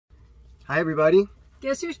Hi, everybody.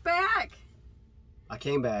 Guess who's back? I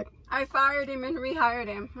came back. I fired him and rehired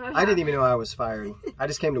him. I didn't even know I was fired. I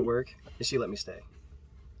just came to work, and she let me stay.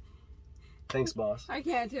 Thanks, boss. I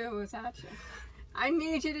can't do it without you. I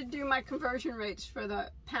need you to do my conversion rates for the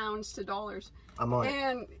pounds to dollars. I'm on it.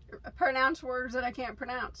 And pronounce words that I can't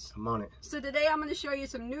pronounce. I'm on it. So today I'm going to show you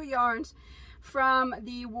some new yarns from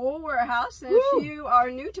the Wool Warehouse. And if you are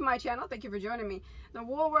new to my channel, thank you for joining me. The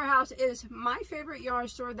Wool Warehouse is my favorite yarn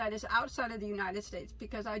store that is outside of the United States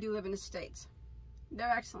because I do live in the States. They're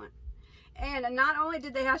excellent. And not only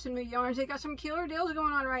did they have some new yarns, they got some killer deals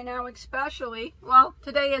going on right now, especially, well,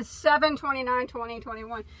 today is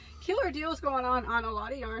 7/29/2021. Killer deals going on a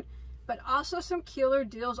lot of yarn, but also some killer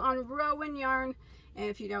deals on Rowan yarn. And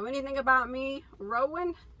if you know anything about me,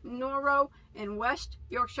 Rowan, Noro, and West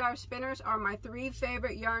Yorkshire Spinners are my three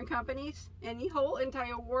favorite yarn companies in the whole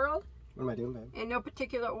entire world. What am I doing, babe? In no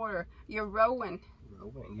particular order. You're Rowan.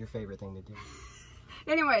 Rowan, your favorite thing to do.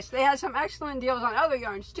 Anyways, they had some excellent deals on other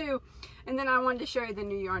yarns too, and then I wanted to show you the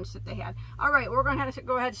new yarns that they had. All right, we're going to have to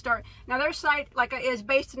go ahead and start. Now their site, is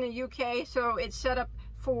based in the UK, so it's set up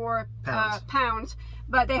for pounds,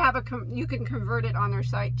 but they have you can convert it on their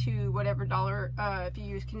site to whatever dollar if you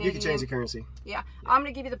use Canadian. You can change the currency. Yeah, I'm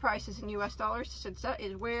going to give you the prices in US dollars since that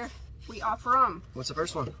is where we offer them. What's the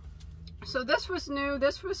first one? So this was new.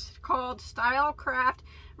 This was called Stylecraft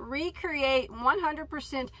Recreate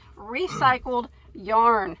 100% Recycled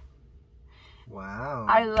Yarn. Wow.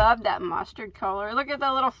 I love that mustard color. Look at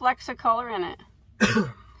the little flecks of color in it.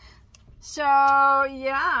 So,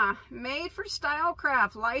 yeah. Made for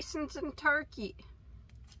Stylecraft. Licensed in Turkey.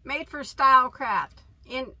 Made for Stylecraft.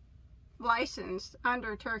 Licensed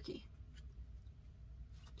under Turkey.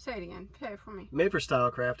 Say it again. Say it for me. Made for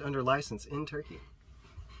Stylecraft under license in Turkey.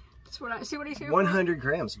 That's what I see. What he's here 100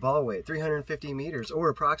 grams ball weight, 350 meters, or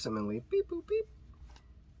approximately beep boop beep.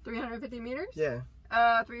 350 meters? Yeah.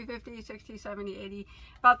 350, 60, 70, 80,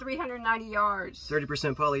 about 390 yards.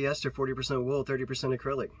 30% polyester, 40% wool, 30%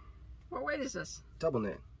 acrylic. What weight is this? Double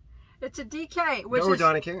knit. It's a DK, which Or is...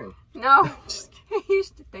 Donna Karen. No. I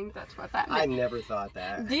used to think that's what that meant. I never thought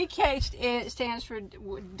that. DK stands for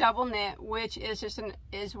double knit, which is just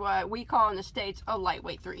is what we call in the States a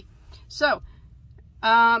lightweight 3. So,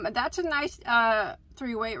 that's a nice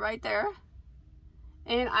 3 weight right there.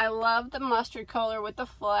 And I love the mustard color with the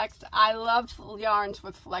flecks. I love yarns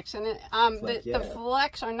with flecks in it. The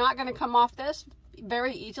flecks are not going to come off this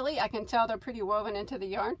very easily. I can tell they're pretty woven into the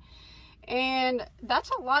yarn. And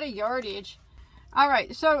that's a lot of yardage.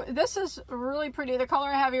 Alright, so this is really pretty. The color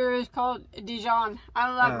I have here is called Dijon.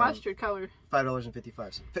 I love mustard color.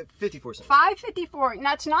 $5.54. $5.54. And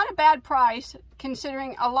that's not a bad price,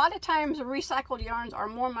 considering a lot of times recycled yarns are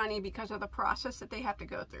more money because of the process that they have to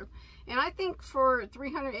go through. And I think for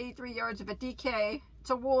 383 yards of a DK, it's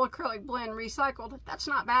a wool acrylic blend recycled, that's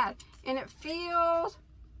not bad. And it feels...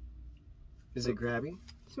 Is it grabby?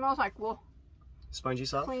 Smells like wool. Spongy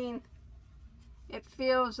soft? Clean. It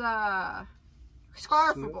feels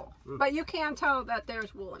scarfable. But you can tell that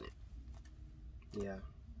there's wool in it. Yeah.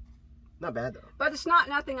 Not bad though. But it's not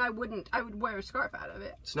nothing I would wear a scarf out of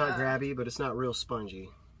it. It's not grabby, but it's not real spongy.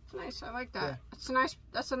 It's nice. I like that. Yeah. It's nice.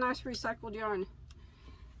 That's a nice recycled yarn.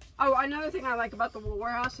 Oh, another thing I like about the Wool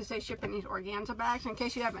Warehouse is they ship in these organza bags. In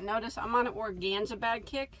case you haven't noticed, I'm on an organza bag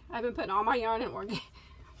kick. I've been putting all my yarn in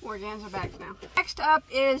organza bags now. Next up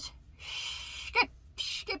is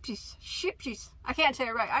Shipsies. I can't say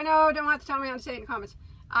it right. I know, don't have to tell me how to say it in the comments.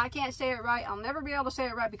 I can't say it right. I'll never be able to say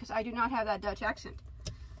it right because I do not have that Dutch accent.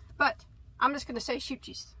 But I'm just going to say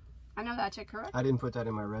Shipsies. I know that's it, correct? I didn't put that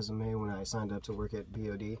in my resume when I signed up to work at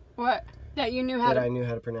BOD. What? That you knew how I knew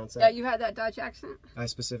how to pronounce that? That you had that Dutch accent? I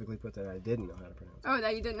specifically put that I didn't know how to pronounce it. Oh,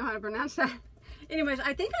 that you didn't know how to pronounce that? Anyways,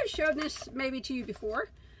 I think I've showed this maybe to you before,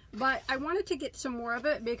 but I wanted to get some more of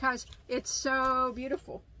it because it's so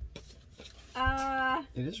beautiful.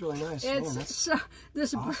 It is really nice. It's Man, so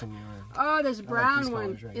this awesome yarn. Oh, this brown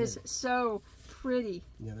one right is here. so pretty.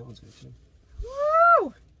 Yeah, that one's good too.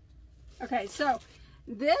 Woo! Okay, so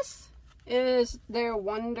this is their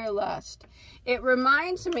Wanderlust. It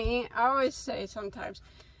reminds me, I always say sometimes,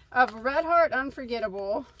 of Red Heart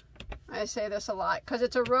Unforgettable. I say this a lot because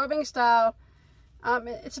it's a roving style.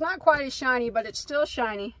 It's not quite as shiny, but it's still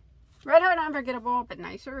shiny. Red Heart Unforgettable, but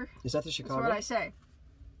nicer. Is that the Chicago? That's what I say.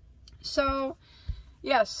 So,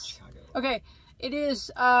 yes. Chicago. Okay, it is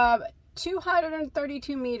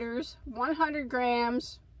 232 meters, 100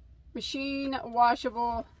 grams, machine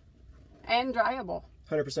washable, and dryable.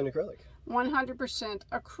 100% acrylic. 100%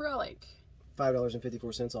 acrylic.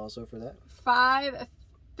 $5.54 also for that.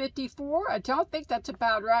 $5.54. I don't think that's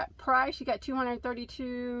about right price. You got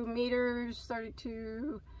 232 meters,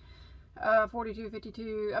 32 42,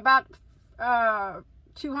 52, about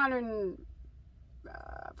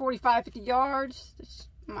 245, 50 yards. That's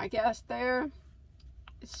my guess there.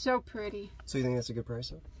 It's so pretty. So you think that's a good price,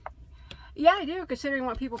 though? Yeah, I do, considering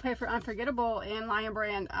what people pay for Unforgettable and Lion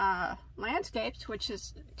Brand landscapes, which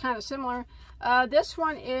is kind of similar. This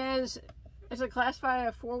one is it classified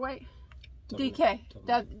a 4-weight? DK.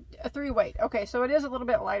 A 3-weight. Okay, so it is a little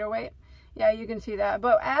bit lighter weight. Yeah, you can see that.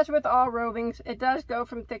 But as with all rovings, it does go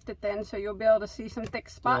from thick to thin, so you'll be able to see some thick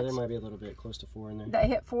spots. Yeah, there might be a little bit close to 4 in there. That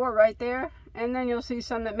hit 4 right there, and then you'll see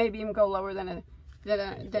some that maybe even go lower than a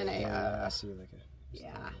I see like a.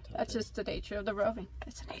 Yeah, that's just the nature of the roving.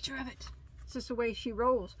 That's the nature of it. It's just the way she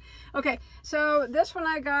rolls. Okay, so this one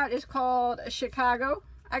I got is called Chicago.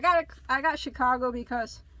 I got Chicago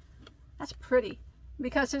because that's pretty.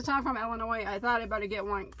 Because since I'm from Illinois, I thought I better get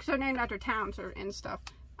one. Because they're named after towns and stuff.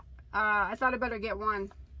 I thought I better get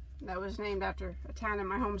one that was named after a town in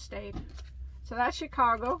my home state. So that's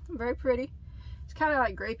Chicago. Very pretty. It's kind of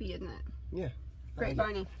like grapey, isn't it? Yeah.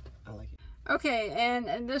 Grapevine-y. I like it. Okay,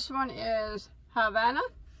 and this one is Havana.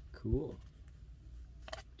 Cool.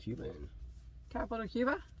 Cuban. Capital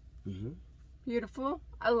Cuba. Mm-hmm. Beautiful.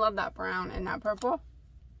 I love that brown and that purple.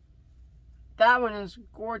 That one is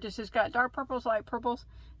gorgeous. It's got dark purples, light purples,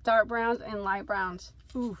 dark browns, and light browns.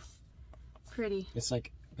 Ooh, pretty. It's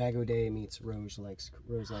like Bagoday meets Rose Likes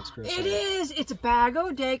Crochet. It is. It's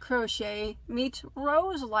Bagoday Crochet meets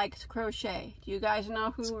Rose Likes Crochet. Do you guys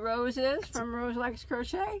know who Rose is from Rose Likes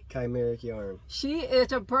Crochet? Chimeric yarn. She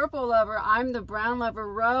is a purple lover. I'm the brown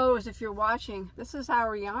lover. Rose, if you're watching, this is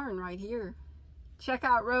our yarn right here. Check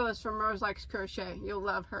out Rose from Rose Likes Crochet. You'll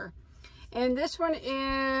love her. And this one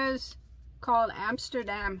is called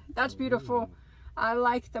Amsterdam. That's beautiful. I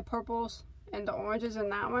like the purples and the oranges in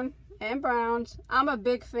that one. And browns. I'm a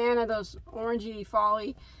big fan of those orangey,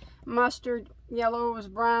 folly, mustard, yellows,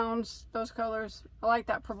 browns, those colors. I like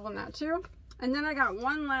that purple in that too. And then I got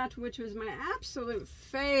one left, which was my absolute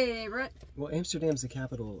favorite. Well, Amsterdam's the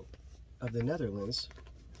capital of the Netherlands.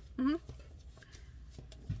 Mm-hmm.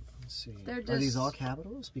 Let's see. Are these all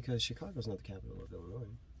capitals? Because Chicago's not the capital of Illinois.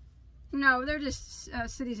 No, they're just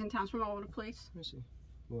cities and towns from all over the place. I see.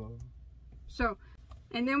 Well. So.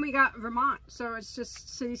 And then we got Vermont, so it's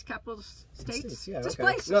just cities, capitals, states. Yeah, just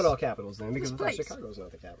okay. places. Not all capitals then, because just Chicago's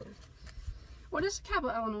not the capital. What is the capital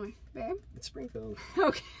of Illinois, babe? It's Springfield.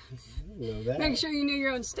 Okay. I didn't know that. Make sure you knew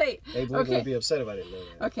your own state. Abe Lincoln would be upset if I didn't know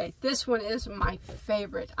that. Okay, this one is my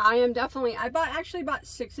favorite. I actually bought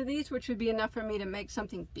 6 of these, which would be enough for me to make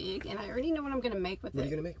something big, and I already know what I'm going to make with it. What are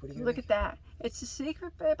you going to make? What are you going to Look make? at that. It's a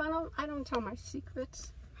secret, babe. I don't tell my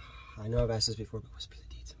secrets. I know I've asked this before, but whisper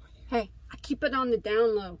the deeds in my ear. Hey, I keep it on the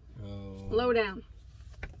down low. Oh. Low down.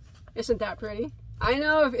 Isn't that pretty? I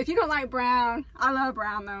know if you don't like brown, I love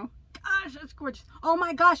brown though. Gosh, that's gorgeous. Oh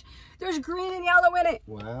my gosh, there's green and yellow in it.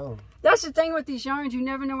 Wow. That's the thing with these yarns. You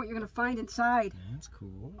never know what you're going to find inside. That's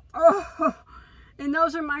cool. Oh, and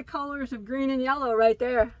those are my colors of green and yellow right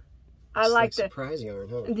there. I like the surprise yarn,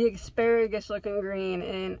 huh? The asparagus looking green.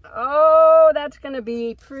 And oh, that's going to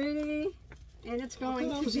be pretty. And it's going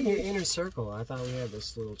to be in your inner circle. I thought we had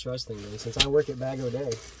this little trust thing there since I work at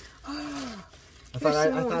Bagoday. Oh, I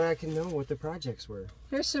thought I could know what the projects were.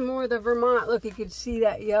 Here's some more of the Vermont. Look, you could see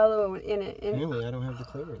that yellow in it. And apparently, I don't have the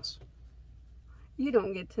clearance. You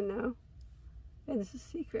don't get to know. It's a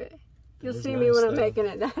secret. You'll see nice, me when I'm though. making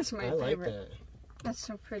it. That's my favorite. I like that. That's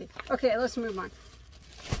so pretty. Okay, let's move on.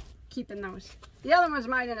 Keeping those. The other ones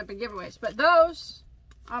might end up in giveaways, but those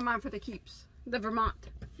are mine for the keeps. The Vermont,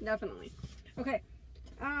 definitely. Okay.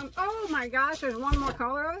 Oh my gosh, there's one more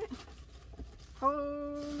color of it.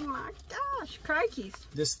 Oh my gosh, crikeys.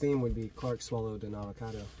 This theme would be Clark swallowed an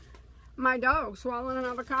avocado. My dog swallowing an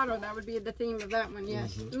avocado. That would be the theme of that one,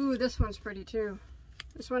 yes. Ooh, this one's pretty too.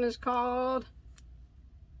 This one is called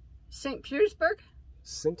St. Petersburg.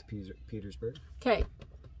 St. Petersburg. Okay.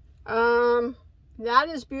 That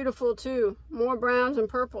is beautiful too. More browns and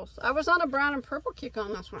purples. I was on a brown and purple kick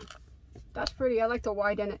on this one. That's pretty. I like the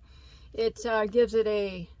white in it. It gives it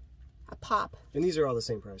a pop. And these are all the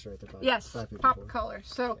same price, right? Yes, pop color.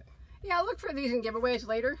 So, yeah, I'll look for these in giveaways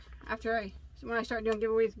later when I start doing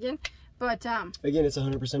giveaways again. But again, it's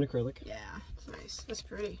 100% acrylic. Yeah, it's nice. That's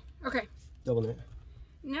pretty. Okay. Double knit.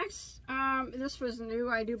 Next, this was new,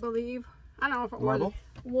 I do believe. I don't know if it Marble?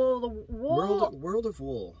 was wool. World of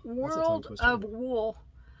Wool. World of Wool.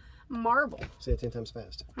 Marble. Say it 10 times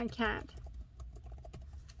fast. I can't.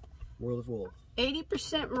 World of Wool.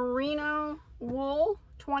 80% merino wool,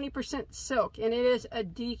 20% silk, and it is a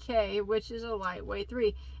DK, which is a lightweight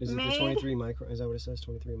 3. Is it the 23 micron? Is that what it says?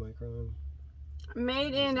 23 micron.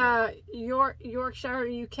 Made in Yorkshire,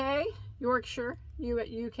 UK. Yorkshire,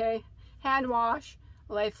 UK. hand wash,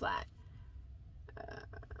 lay flat.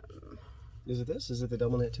 Is it this? Is it the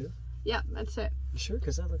double knit too? Yep, that's it. You sure?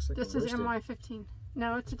 Because that looks like this is MY15.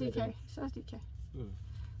 No, it's a DK. It says DK.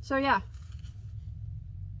 So yeah.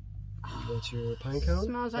 That's your pine cone?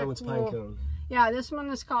 Smells like that one's pine cone. Yeah, this one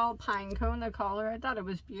is called pine cone, the color. I thought it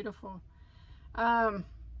was beautiful. Yeah.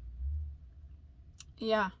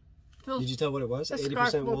 Did you tell what it was?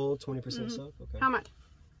 80% wool, 20% silk? Okay. How much?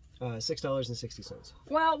 $6.60.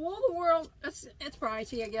 Well, Wool the World, it's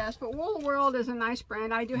pricey, I guess, but Wool the World is a nice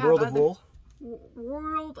brand. I do have World of Wool?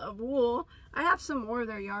 World of Wool. I have some more of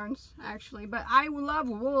their yarns, actually, but I love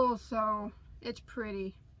wool, so it's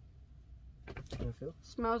pretty. How I feel?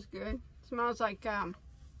 Smells good. Smells like I'm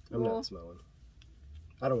wool. not smelling.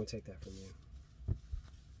 I don't want to take that from you.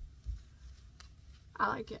 I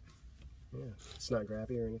like it. Yeah, it's not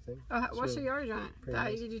grabby or anything. What's the yardage on it?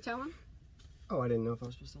 Nice. Did you tell him? Oh, I didn't know if I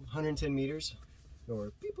was supposed to. 110 meters,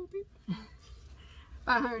 or beep, boop, beep.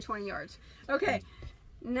 About 120 yards. Okay,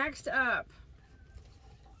 next up.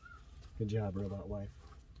 Good job, robot wife.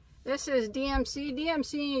 This is DMC.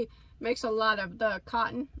 DMC makes a lot of the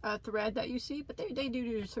cotton thread that you see, but they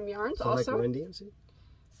do some yarns also. Like when DMC?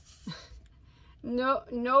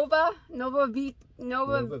 Nova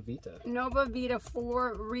Vita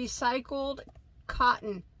 4 recycled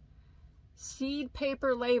cotton seed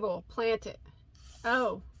paper label planted.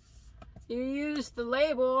 Oh, you use the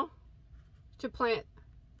label to plant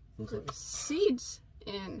seeds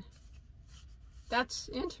in. That's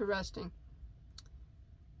interesting.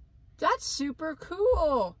 That's super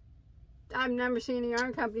cool. I've never seen a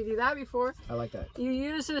yarn company do that before. I like that. You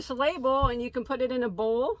use this label and you can put it in a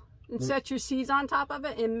bowl and set your seeds on top of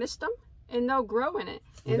it and mist them, and they'll grow in it.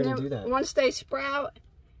 And then do that. Once they sprout,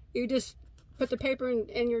 you just put the paper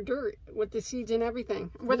in your dirt with the seeds and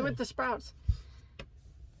everything, with the sprouts.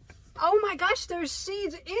 Oh my gosh, there's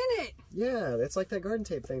seeds in it. Yeah, it's like that garden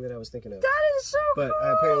tape thing that I was thinking of. That is so cool. But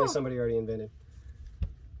apparently somebody already invented.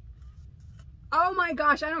 Oh my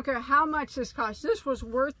gosh, I don't care how much this cost. This was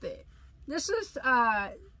worth it. This is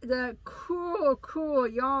the cool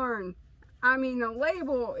yarn. I mean, the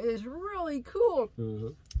label is really cool.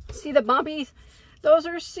 See the bumpies? Those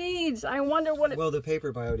are seeds. I wonder what it... Well, the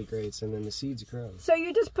paper biodegrades and then the seeds grow. So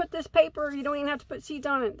you just put this paper, you don't even have to put seeds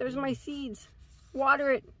on it. There's my seeds. Water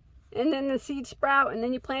it, and then the seeds sprout, and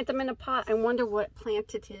then you plant them in a pot. I wonder what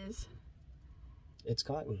plant it is. It's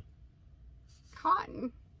cotton.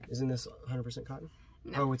 Cotton? Isn't this 100% cotton?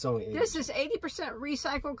 No. Oh, it's only 80%. This is 80%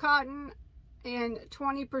 recycled cotton and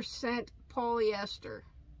 20% polyester.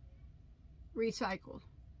 Recycled.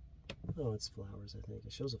 Oh, it's flowers, I think.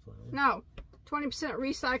 It shows a flower. No, 20%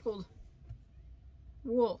 recycled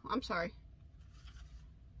wool. I'm sorry.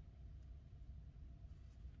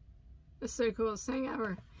 This is the coolest thing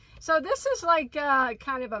ever. So this is like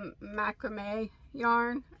kind of a macrame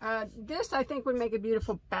yarn. This I think would make a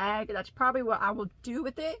beautiful bag. That's probably what I will do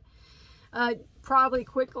with it. Probably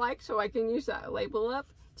quick like, so I can use that label up.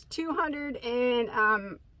 It's 200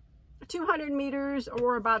 meters,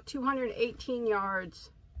 or about 218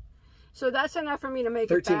 yards. So that's enough for me to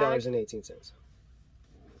make a bag. $13.18.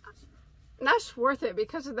 That's worth it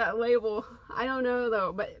because of that label. I don't know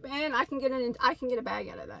though, but man, I can get a bag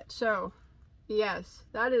out of that. So yes,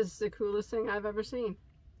 that is the coolest thing I've ever seen.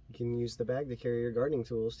 You can use the bag to carry your gardening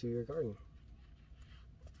tools to your garden.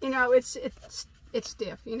 You know, it's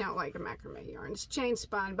stiff, you know, like a macrame yarn. It's chain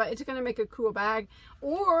spun, but it's gonna make a cool bag.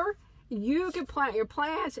 Or you can plant your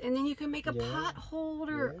plants and then you can make a pot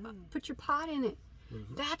holder. Put your pot in it.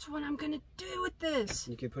 That's what I'm gonna do with this.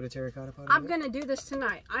 You could put a terracotta pot in I'm gonna do this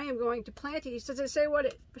tonight. I am going to plant these. Does it say what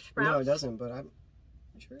it sprouts? No, it doesn't, but I'm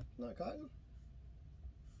sure it's not cotton.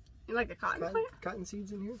 You like a cotton plant? Cotton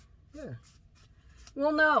seeds in here? Yeah.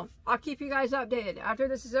 Well, no. I'll keep you guys updated. After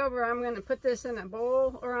this is over, I'm going to put this in a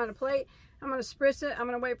bowl or on a plate. I'm going to spritz it. I'm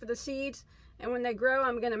going to wait for the seeds. And when they grow,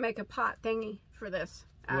 I'm going to make a pot thingy for this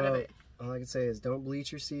out of it. All I can say is don't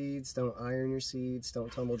bleach your seeds. Don't iron your seeds. Don't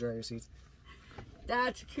tumble dry your seeds.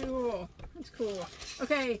 That's cool. That's cool.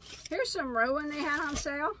 Okay, here's some rowan they had on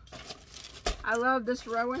sale. I love this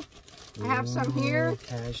rowan. I have some here.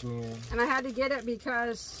 Cashmere. And I had to get it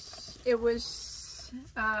because it was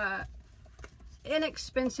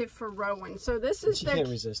inexpensive for rowan. So this is can't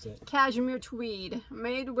resist it. Cashmere tweed,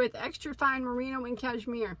 made with extra fine merino and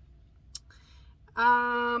cashmere.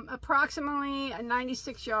 Approximately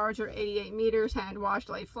 96 yards or 88 meters, hand washed,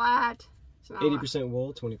 lay flat. 80%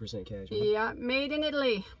 wool, 20% cashmere. Yeah, made in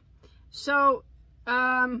Italy. So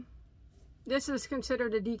this is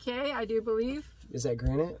considered a DK, I do believe. Is that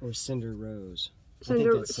granite or cinder rose?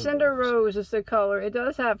 Cinder rose is the color. It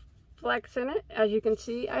does have flex in it, as you can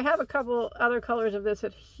see. I have a couple other colors of this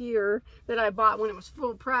here that I bought when it was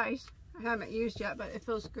full price. I haven't used yet, but it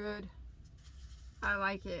feels good. I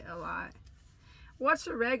like it a lot. What's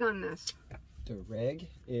the reg on this? The reg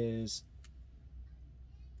is,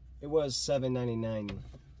 it was $7.99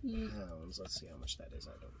 pounds. Let's see how much that is.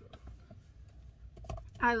 I don't know.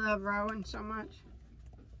 I love Rowan so much.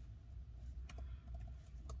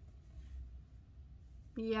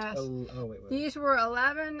 Yes. Oh wait. These were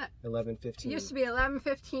 $11.15. Used to be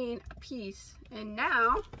 $11.15 a piece, and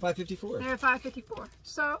now $5.54. they're $5.54.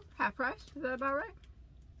 So half price. Is that about right?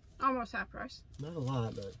 Almost half price. Not a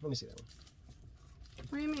lot, but let me see that one.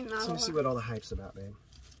 What do you mean not a lot? Let me see what all the hype's about, babe.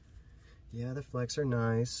 Yeah, the flex are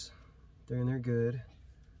nice. They're in there good.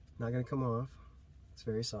 Not gonna come off. It's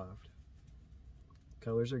very soft.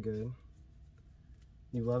 Colors are good.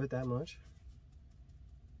 You love it that much?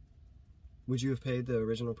 Would you have paid the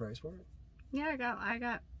original price for it? Yeah, I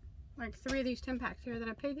got like 3 of these 10-packs here that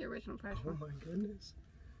I paid the original price for. Oh my goodness.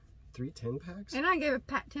 3 10-packs? And I gave a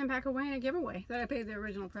 10-pack away in a giveaway that I paid the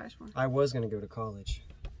original price for. I was gonna go to college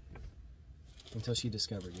until she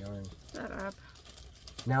discovered yarn. Shut up.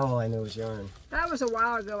 Now all I know is yarn. That was a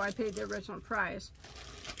while ago I paid the original price.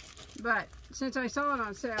 But since I saw it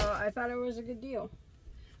on sale, I thought it was a good deal.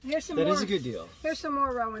 Here's some That more. is a good deal. Here's some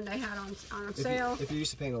more Rowan they had on sale. If you're used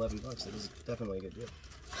to paying $11, that is definitely a good deal.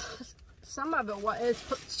 Some of it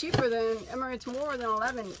it's cheaper than, I mean, it's more than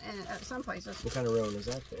 11 at some places. What kind of Rowan is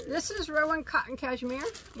that there? This is Rowan Cotton Cashmere,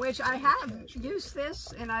 which I have used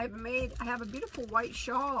this, and I have a beautiful white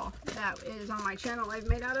shawl that is on my channel I've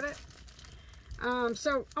made out of it.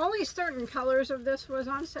 So only certain colors of this was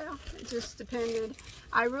on sale. It just depended.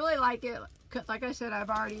 I really like it. Like I said, I've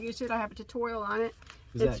already used it. I have a tutorial on it.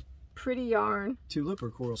 It's pretty yarn. Tulip or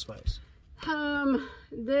Coral Spice?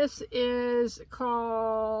 This is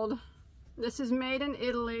called, this is made in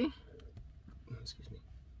Italy. Excuse me.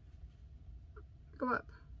 Go up.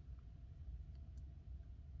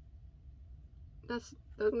 That's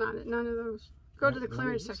not it. None of those. Go to the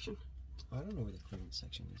clearance section. I don't know where the clearance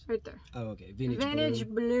section is. Right there. Oh, okay. Vintage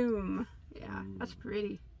Bloom. Bloom. Yeah, that's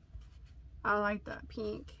pretty. I like that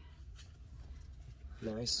pink.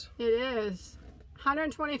 Nice. It is.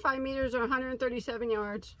 125 meters or 137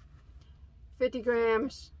 yards. 50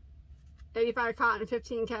 grams. 85 cotton,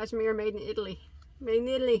 15 cashmere, made in Italy. Made in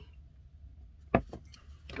Italy.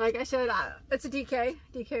 Like I said, it's a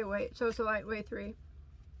DK weight, so it's a lightweight 3.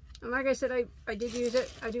 And like I said, I did use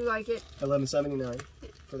it. I do like it. $11.79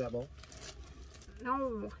 for that ball.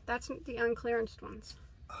 No, that's the unclearanced ones.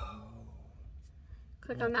 Oh.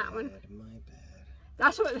 Click on that one. My bad.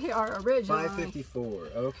 That's what they are originally.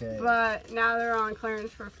 $5.54. Okay. But now they're on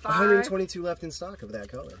clearance for $5. 122 left in stock of that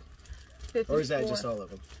color. 54. Or is that just all of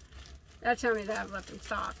them? That's how many they have left in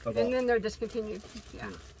stock. Of and all. then they're discontinued. Yeah.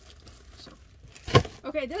 So.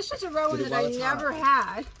 Okay, this is a Rowan that I while it's never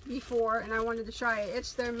hot. had before, and I wanted to try it.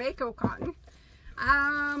 It's their Mako cotton.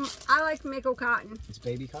 I like Mako cotton. It's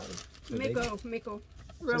baby cotton? Mako.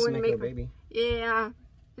 Rowan Mako. baby. Yeah.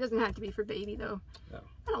 It doesn't have to be for baby, though. No.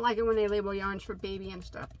 I don't like it when they label yarns for baby and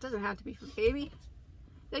stuff. It doesn't have to be for baby.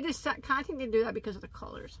 They just kind of think they do that because of the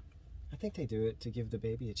colors. I think they do it to give the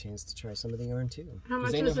baby a chance to try some of the yarn too. How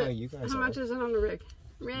much they know is how it? you guys How much is it on the rig?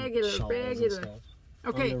 Regular.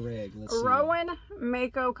 Okay, on the rig, let's see. Rowan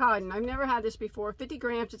Mako cotton. I've never had this before. 50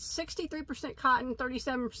 grams. It's 63% cotton,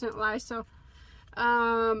 37% lyso.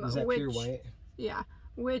 Is that pure white? Yeah,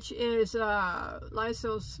 which is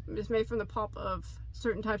lyso is made from the pulp of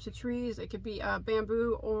certain types of trees. It could be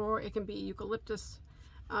bamboo or it can be eucalyptus.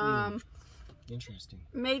 Interesting.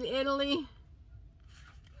 Made in Italy.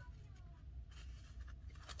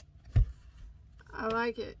 I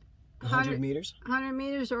like it. 100 meters? 100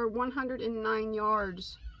 meters or 109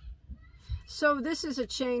 yards. So this is a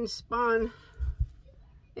chain spun,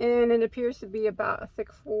 and it appears to be about a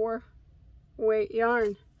thick 4 weight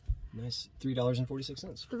yarn. Nice.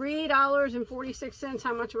 $3.46. $3.46.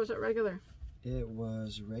 How much was it regular? It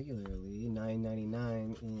was regularly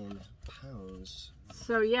 $9.99 in pounds.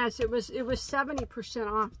 So yes, it was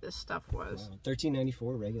 70% off. This stuff was. Wow.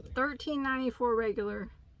 $13.94 regular. $13.94 regular,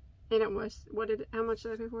 and it was how much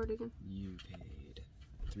did I pay for it again? You paid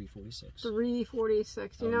 $3.46.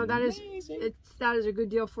 $3.46. You know, that is a good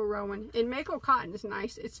deal for Rowan. And Mako cotton is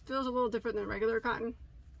nice. It feels a little different than regular cotton.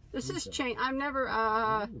 This is chain. I've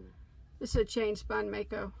never. This is a chain spun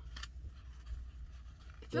Mako.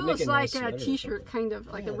 It feels like a t-shirt, kind of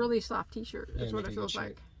like a really soft t-shirt. That's what it feels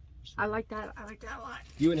like. I like that. I like that a lot.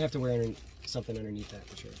 You wouldn't have to wear something underneath that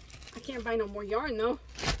for sure. I can't buy no more yarn though.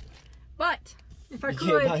 But if I could.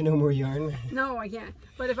 You can't buy no more yarn. No, I can't.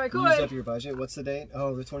 But if I could. You used up your budget. What's the date?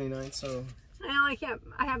 Oh, the 29th. So Well, I can't.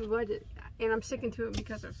 I have a budget, and I'm sticking to it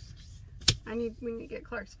because of we need to get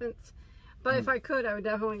Clark's fence. But if I could, I would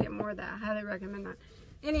definitely get more of that. I highly recommend that.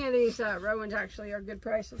 Any of these Rowans actually are good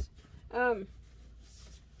prices.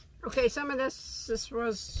 Okay, some of this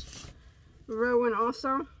was Rowan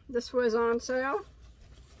also. This was on sale.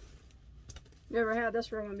 Never had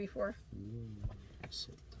this Rowan before.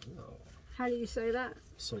 Sultano. How do you say that?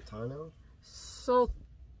 Sultano?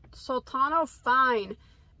 Sultano Fine.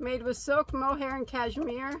 Made with silk, mohair, and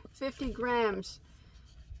cashmere. 50 grams.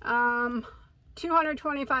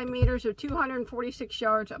 225 meters or 246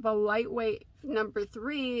 yards of a lightweight number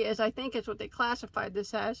 3 is, I think, is what they classified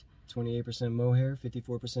this as. 28% mohair,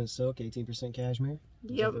 54% silk, 18% cashmere.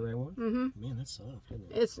 Is that the right one? Mm-hmm. Man, that's soft, isn't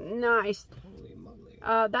it? It's nice. Holy moly.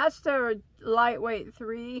 That's their lightweight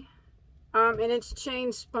 3. And it's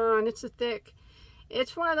chain spun. It's a thick.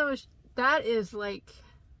 It's one of those that is like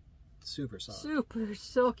super soft. Super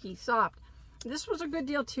silky soft. This was a good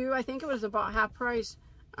deal too. I think it was about half price.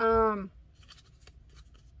 Well,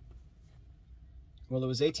 it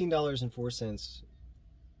was $18.04,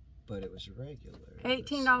 but it was regular.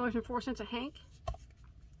 $18.04 a hank,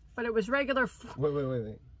 but it was regular.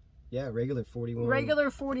 Wait. Yeah, regular 41. Regular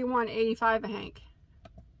 41.85 a hank.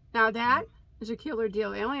 Now that is a killer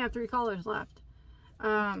deal. They only have 3 colors left.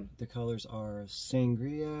 The colors are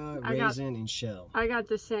sangria, raisin, and shell. I got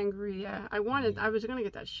the sangria. I was gonna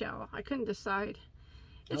get that shell. I couldn't decide.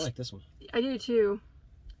 I like this one. I do too.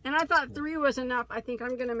 And I thought 3 was enough. I think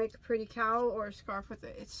I'm gonna make a pretty cowl or a scarf with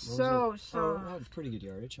it. It's so soft. Oh, that's pretty good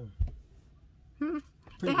yardage.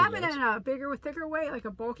 They have it in a bigger with thicker weight, like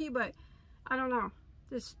a bulky, but I don't know.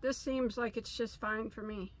 This seems like it's just fine for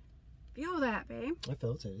me. Feel that, babe. I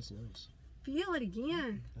felt it. It's nice. Feel it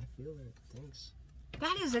again. I feel it. Thanks.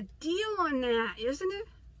 That is a deal on that, isn't it?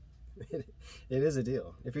 It is a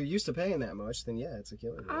deal. If you're used to paying that much, then yeah, it's a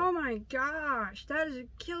killer deal. Oh my gosh, that is a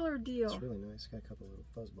killer deal. It's really nice. Got a couple little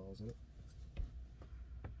fuzz balls in it.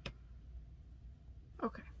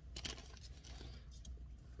 Okay.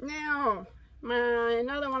 Now,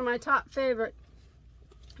 another one of my top favorite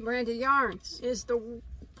branded yarns is the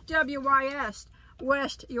WYS,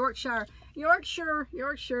 West Yorkshire. Yorkshire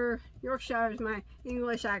is my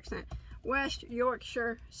English accent. West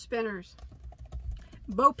Yorkshire Spinners.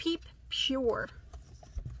 Bo Peep Pure.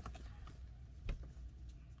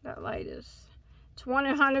 That light is, it's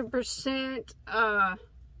 100%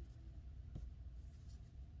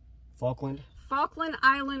 Falkland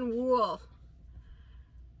Island wool.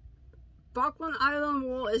 Falkland Island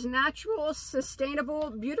wool is natural, sustainable,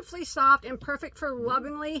 beautifully soft, and perfect for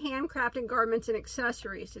lovingly handcrafted garments and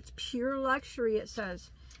accessories. It's pure luxury, it says.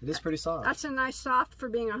 It is pretty soft. That's a nice soft for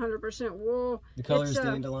being 100% wool. The color is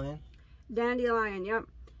dandelion? Dandelion, yep.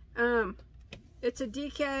 It's a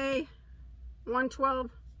DK 112,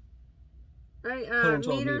 right?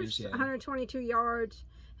 112 meters, yeah. 122 yards,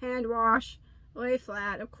 hand wash, lay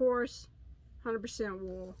flat, of course, 100%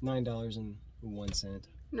 wool. $9.01.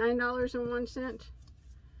 $9.01.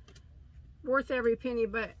 Worth every penny,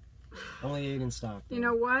 but only 8 in stock. You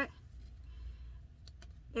know what?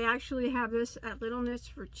 They actually have this at Little Knits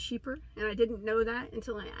for cheaper, and I didn't know that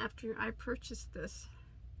until after I purchased this.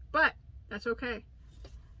 But that's okay,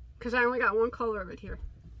 because I only got 1 color of it here.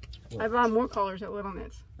 What? I bought more colors at Little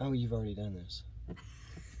Knits. Oh, you've already done this.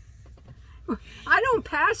 I don't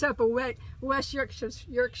pass up a West Yorkshire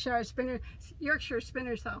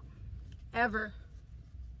Spinners though, ever.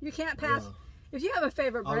 You can't pass. Wow. If you have a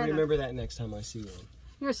favorite brand, I'll remember that next time I see one.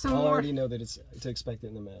 Here's some I'll more. already know that it's to expect it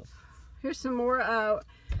in the mail. Here's some more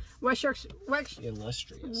West Yorkshire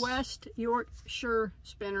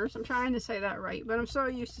Spinners. I'm trying to say that right, but I'm so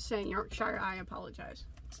used to saying Yorkshire, I apologize.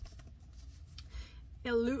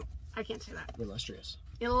 I can't say that. Illustrious.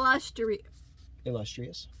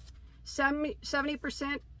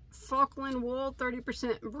 70% Falkland wool,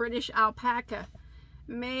 30% British alpaca.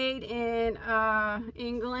 Made in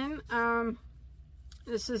England.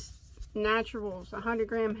 This is naturals, 100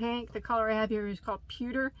 gram hank. The color I have here is called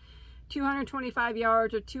pewter. 225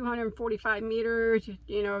 yards or 245 meters.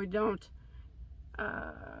 You know, don't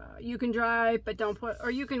you can dry but don't put,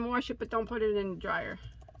 or you can wash it but don't put it in the dryer.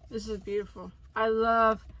 This is beautiful. I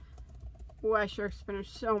love West Yorkshire Spinners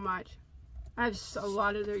so much. I have a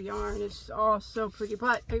lot of their yarn. It's all so pretty.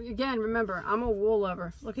 But again, remember, I'm a wool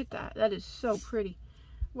lover. Look at that. That is so pretty.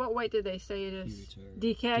 What weight did they say it is?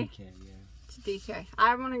 DK? DK, yeah. It's DK.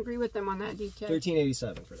 I want to agree with them on that DK.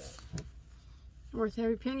 $13.87 for that. Worth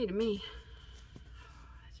every penny to me.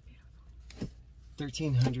 That's beautiful.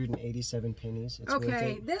 1,387 pennies. It's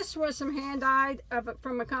okay, this was some hand-dyed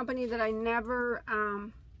from a company that I never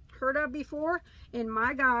heard of before. And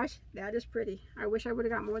my gosh, that is pretty. I wish I would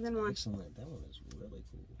have got more than one. Excellent. That one is really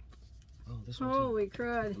cool. Oh, this one too. Holy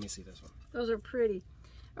crud. Let me see this one. Those are pretty.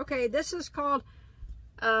 Okay, this is called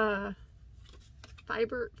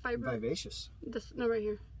Vivacious. This no right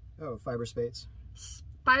here. Oh, fiber spates.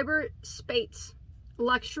 Fiber spates.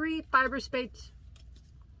 Luxury fiber spates.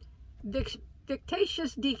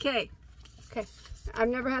 Fictitious decay. Okay, I've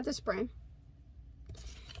never had this brand.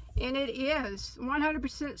 And it is 100%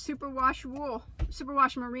 superwash wool.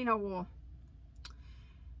 Superwash merino wool.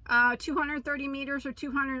 230 meters or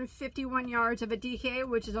 251 yards of a DK,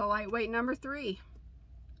 which is a lightweight number 3.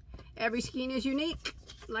 Every skein is unique.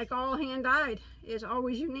 Like all hand-dyed is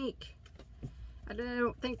always unique. I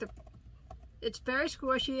don't think it's very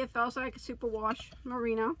squishy. It feels like a superwash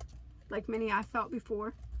merino, like many I've felt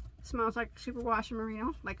before. It smells like superwash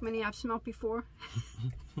merino, like many I've smelled before.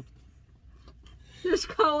 This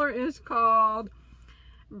color is called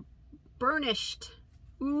Burnished.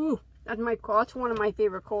 Ooh, that's one of my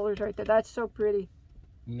favorite colors right there. That's so pretty.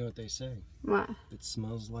 You know what they say? What? It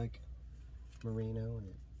smells like merino and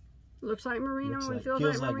it looks like merino and feels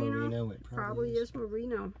feels like merino. merino. It Probably is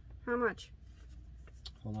merino. How much?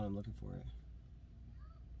 Hold on, I'm looking for it.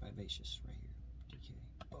 Vivacious right here. DK.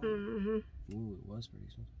 Mm-hmm. Ooh, it was pretty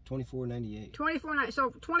expensive. $24.98. $24.98.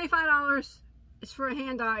 So $25 is for a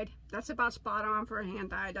hand dyed. That's about spot on for a hand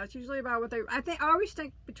dyed. That's usually about what I always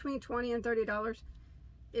think between $20 and $30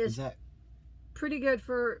 is that pretty good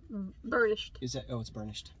for burnished. Is that? Oh, it's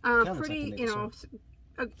burnished. Pretty, you know,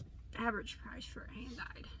 average price for a hand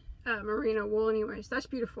dyed merino wool. Anyways, that's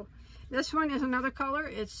beautiful. This one is another color.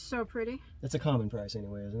 It's so pretty. That's a common price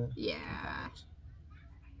anyway, isn't it? Yeah.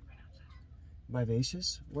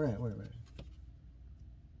 Vivacious? Where at?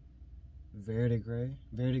 Verdigris?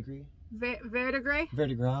 Verdigris,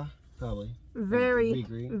 probably.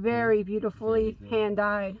 Very beautifully hand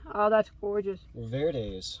dyed. Oh, that's gorgeous.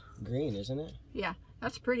 Verde is green, isn't it? Yeah,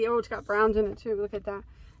 that's pretty. Oh, it's got browns in it too. Look at that.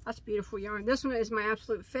 That's beautiful yarn. This one is my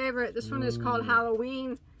absolute favorite. This one is called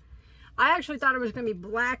Halloween. I actually thought it was going to be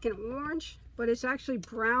black and orange, but it's actually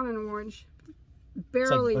brown and orange.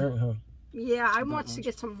 Barely. It's like burnt, huh? Yeah, I want to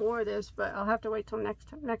get some more of this, but I'll have to wait till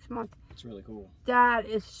next month. It's really cool. That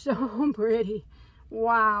is so pretty.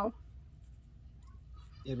 Wow.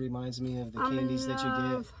 It reminds me of the candies that you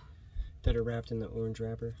get that are wrapped in the orange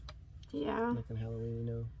wrapper. Yeah. Like on Halloween, you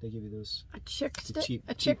know, they give you those. A chick stick? Cheap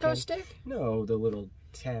Chico stick? No, the little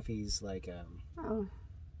taffies, like oh.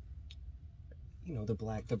 You know,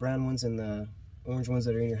 the brown ones and the orange ones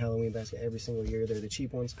that are in your Halloween basket every single year. They're the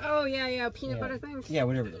cheap ones. Oh yeah, peanut butter things. Yeah,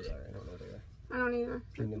 whatever those are. I don't know what they are. I don't either.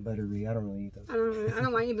 Peanut buttery. I don't really eat those. I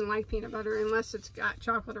don't even like peanut butter unless it's got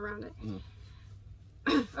chocolate around it.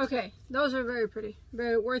 Okay, those are very pretty.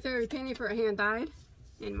 Very worth every penny for a hand dyed,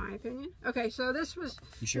 in my opinion. Okay, so this was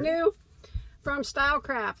new from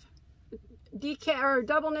Stylecraft. DK or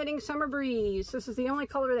double knitting summer breeze. This is the only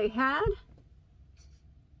color they had.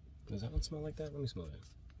 Does that one smell like that? Let me smell it.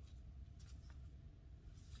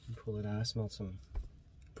 Pull it out. I smelled some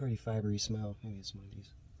pretty fibery smell. Maybe it's one of these.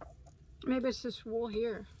 Maybe it's this wool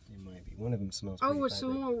here. It might be. One of them smells pretty it's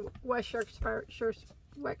some more West Yorkshire.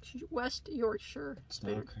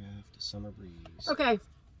 Stylecraft summer breeze. Okay,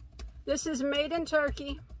 this is made in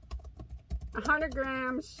Turkey. 100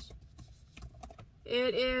 grams.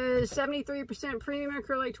 It is 73% premium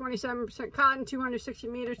acrylic, 27% cotton, 260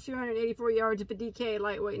 meters, 284 yards of a DK,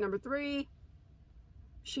 lightweight number 3.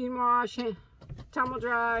 Machine wash, tumble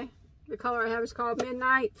dry. The color I have is called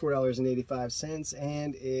Midnight. $4.85,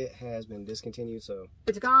 and it has been discontinued, so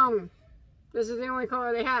it's gone. This is the only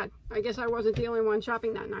color they had. I guess I wasn't the only one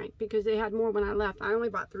shopping that night because they had more when I left. I only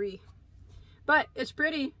bought 3. But it's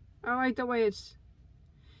pretty. I like the way it's...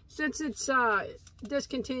 Since it's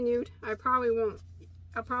discontinued, I'll probably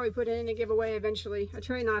put it in a giveaway eventually. I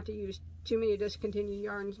try not to use too many discontinued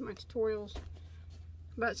yarns in my tutorials,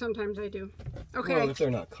 but sometimes I do. Okay. Well, if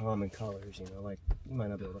they're not common colors, you know, like you might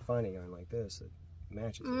not be able to find a yarn like this that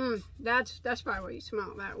matches it. That's probably what you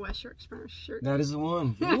smell, that West Yorkshire shirt. That is the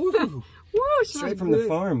one. Woo! Woo, straight from the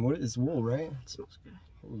farm. What is wool, right? It smells good.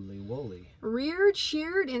 Holy woolly. Reared,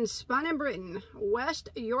 sheared, and spun in Britain. West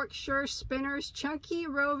Yorkshire Spinners Chunky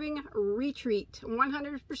Roving Retreat.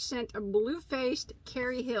 100% blue-faced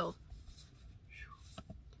Carey Hill.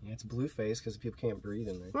 Yeah, it's blue-faced because people can't breathe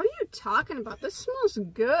in there. What are you talking about? This smells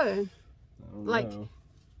good. I don't know.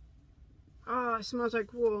 Oh, it smells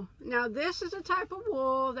like wool. Now, this is a type of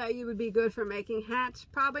wool that you would be good for making hats.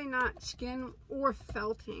 Probably not skin or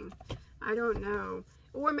felting. I don't know.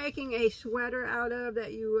 Or making a sweater out of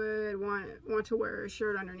that you would want to wear a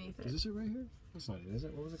shirt underneath it. Is this it right here? That's not it, is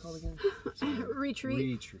it? What was it called again? Retreat.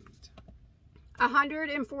 Retreat.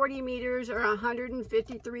 140 meters or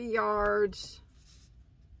 153 yards.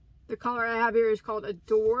 The color I have here is called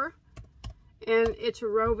Adore, and it's a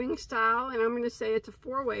roving style, and I'm going to say it's a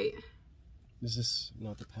 4-weight. Is this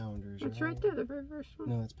not the Pounders? It's right there, the very first one.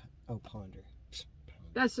 No, it's Ponder.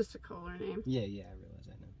 That's just a color name. Yeah, I realize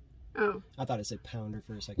that now. Oh. I thought it said Pounder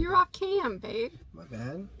for a second. You're off cam, babe. My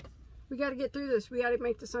bad. We got to get through this. We got to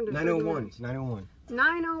make this under 901. 901.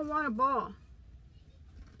 901 a ball.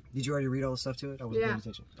 Did you already read all the stuff to it? I wasn't paying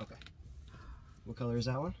attention. Okay. What color is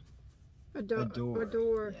that one?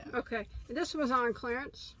 Adore. Yeah. Okay. And this was on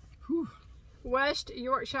clearance. Whew. West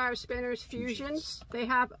Yorkshire Spinners Fusions. They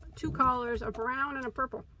have 2 colors, a brown and a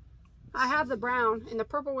purple. I have the brown, and the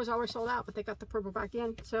purple was always sold out, but they got the purple back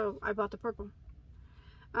in, so I bought the purple.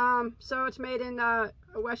 So it's made in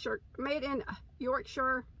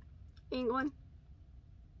Yorkshire, England.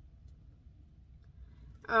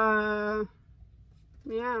 Yeah.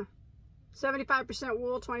 75%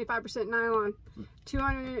 wool, 25% nylon.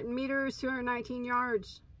 200 meters, 219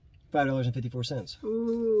 yards. $5.54.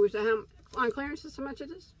 Ooh, is that how, on clearance is how much it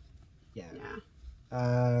is? Yeah.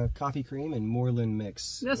 Yeah. Coffee cream and Moreland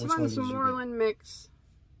mix. This one's Moreland mix.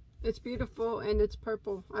 It's beautiful and it's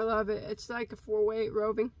purple. I love it. It's like a 4-weight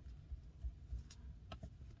roving.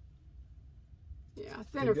 Yeah,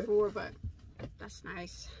 thinner 4, but that's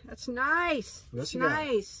nice. That's nice. That's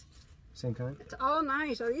nice. Same kind? It's all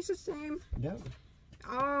nice. Are these the same? Yeah.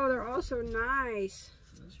 Oh, they're all so nice.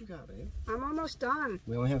 What else you got, babe? I'm almost done.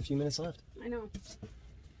 We only have a few minutes left. I know.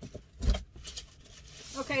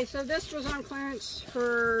 Okay, so this was on clearance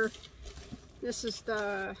for, this is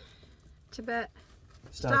the Tibet.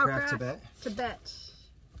 Stylecraft Tibet.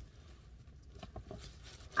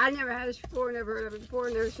 I never had this before, never heard of it before,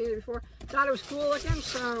 never seen it before. Thought it was cool looking,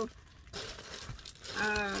 so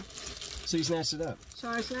so you snatched it up. So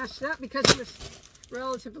I snatched it up because it was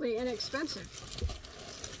relatively inexpensive.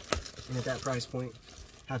 And at that price point,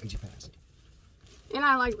 how could you pass it? And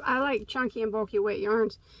I like chunky and bulky weight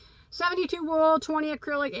yarns. 72 wool, 20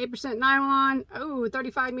 acrylic, 8% nylon. Oh,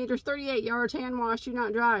 35 meters, 38 yards, hand wash, do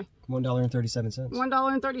not dry. $1.37.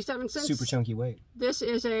 $1.37. Super chunky weight. This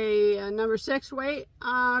is a number 6 weight,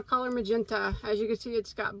 color magenta. As you can see,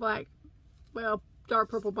 it's got black, well, dark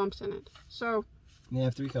purple bumps in it. So they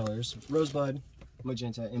have 3 colors: rosebud,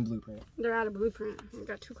 magenta, and blueprint. They're out of blueprint. We've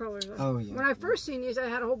got 2 colors. Oh yeah. When I first seen these, I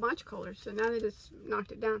had a whole bunch of colors, so now they just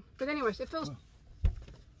knocked it down. But anyways, it feels. Oh.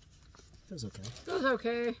 Feels okay. Feels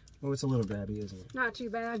okay. Oh, it's a little grabby, isn't it? Not too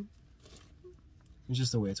bad. It's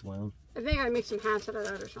just the way it's wound. I think I make some hats out of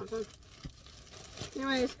that or something.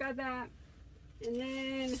 Anyways, got that. And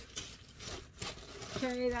then,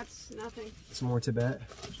 okay, that's nothing. Some more Tibet.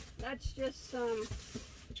 That's just some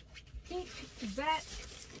pink Tibet.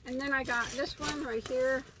 And then I got this one right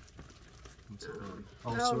here.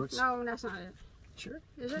 All sorts? No, that's not it. Sure.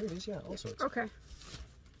 Is it? Here it is, yeah, all sorts. Okay.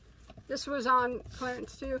 This was on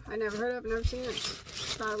clearance too. I never heard of it, never seen it.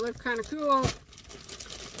 Thought it looked kind of cool.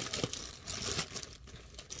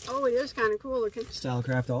 Oh, it is kind of cool looking.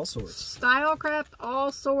 Stylecraft all sorts. Stylecraft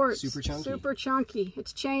all sorts. Super chunky. Super chunky.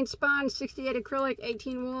 It's chain spun, 68 acrylic,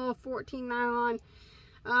 18 wool, 14 nylon,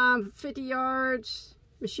 50 yards,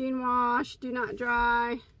 machine wash, do not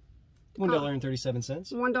dry.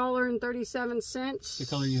 $1.37. $1.37. The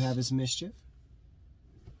color you have is Mischief.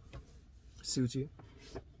 Suits you.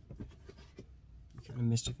 You're kind of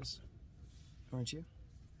mischievous, aren't you?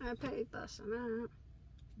 I paid less than that.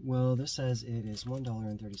 Well, this says it is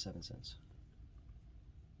 $1.37.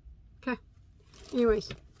 Okay. Anyways,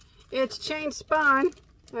 it's chain spun,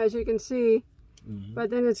 as you can see, but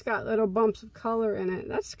then it's got little bumps of color in it.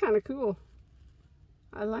 That's kind of cool.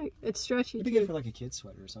 I like it's stretchy. It'd be good for like a kid's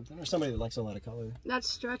sweater or something, or somebody that likes a lot of color. That's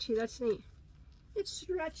stretchy. That's neat. It's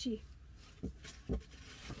stretchy.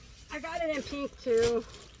 I got it in pink too.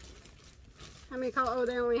 How many colors? Oh,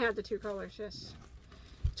 they only have the 2 colors. Yes.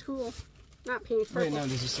 It's cool. Not pink. Purple. Right now,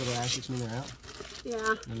 does this little asterisk mean they're out?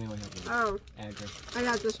 Yeah. Then they only have the agra. I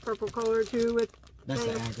got this purple color too with. That's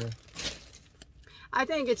the agra. I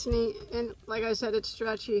think it's neat, and like I said, it's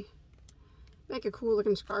stretchy. Make a cool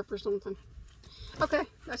looking scarf or something. Okay,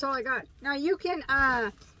 that's all I got. Now you can,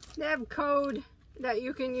 they have code that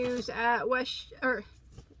you can use at West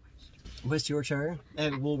Yorkshire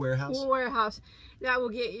at Wool Warehouse. Wool Warehouse. That will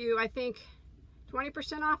get you, I think,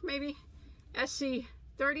 20% off maybe.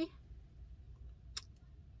 SC30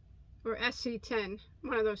 or SC10,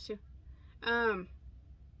 one of those 2,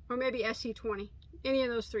 or maybe SC20. Any of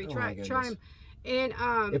those 3. Try them. And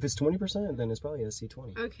if it's 20%, then it's probably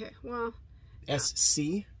SC20. Okay, well.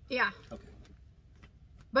 SC? Yeah. Okay.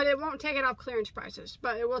 But it won't take it off clearance prices.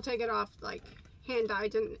 But it will take it off, like, hand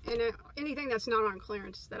dyed, and anything that's not on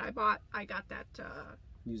clearance that I bought, I got that.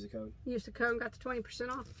 Use the code. Use the code, got the 20%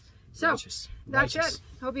 off. So Righteous. that's it.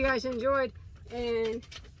 Hope you guys enjoyed, and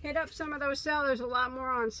hit up some of those sales. There's a lot more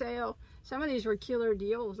on sale. Some of these were killer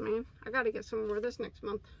deals, man. I got to get some more of this next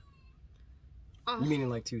month. Oh. You mean in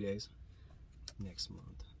like 2 days? Next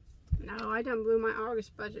month. No, I done blew my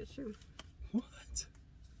August budget too. What?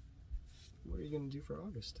 What are you gonna do for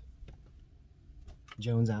August?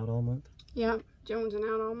 Jones out all month? Yeah,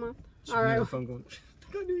 jonesing out all month. Should all be right. on the phone going,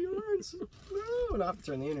 I got new yarns. No, and I have to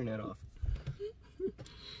turn the internet off.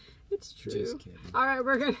 It's true. Just kidding. All right,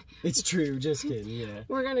 we're gonna. It's true. Just kidding. Yeah.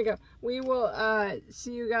 We're gonna go. We will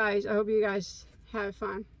see you guys. I hope you guys have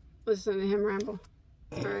fun. Listen to him ramble.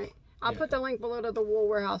 All right. I'll put the link below to the Wool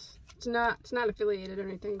Warehouse. It's not affiliated or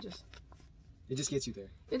anything. Just. It just gets you there.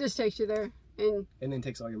 It just takes you there, and then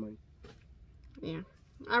takes all your money. yeah.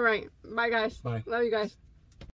 All right. Bye, guys. Bye. Love you guys.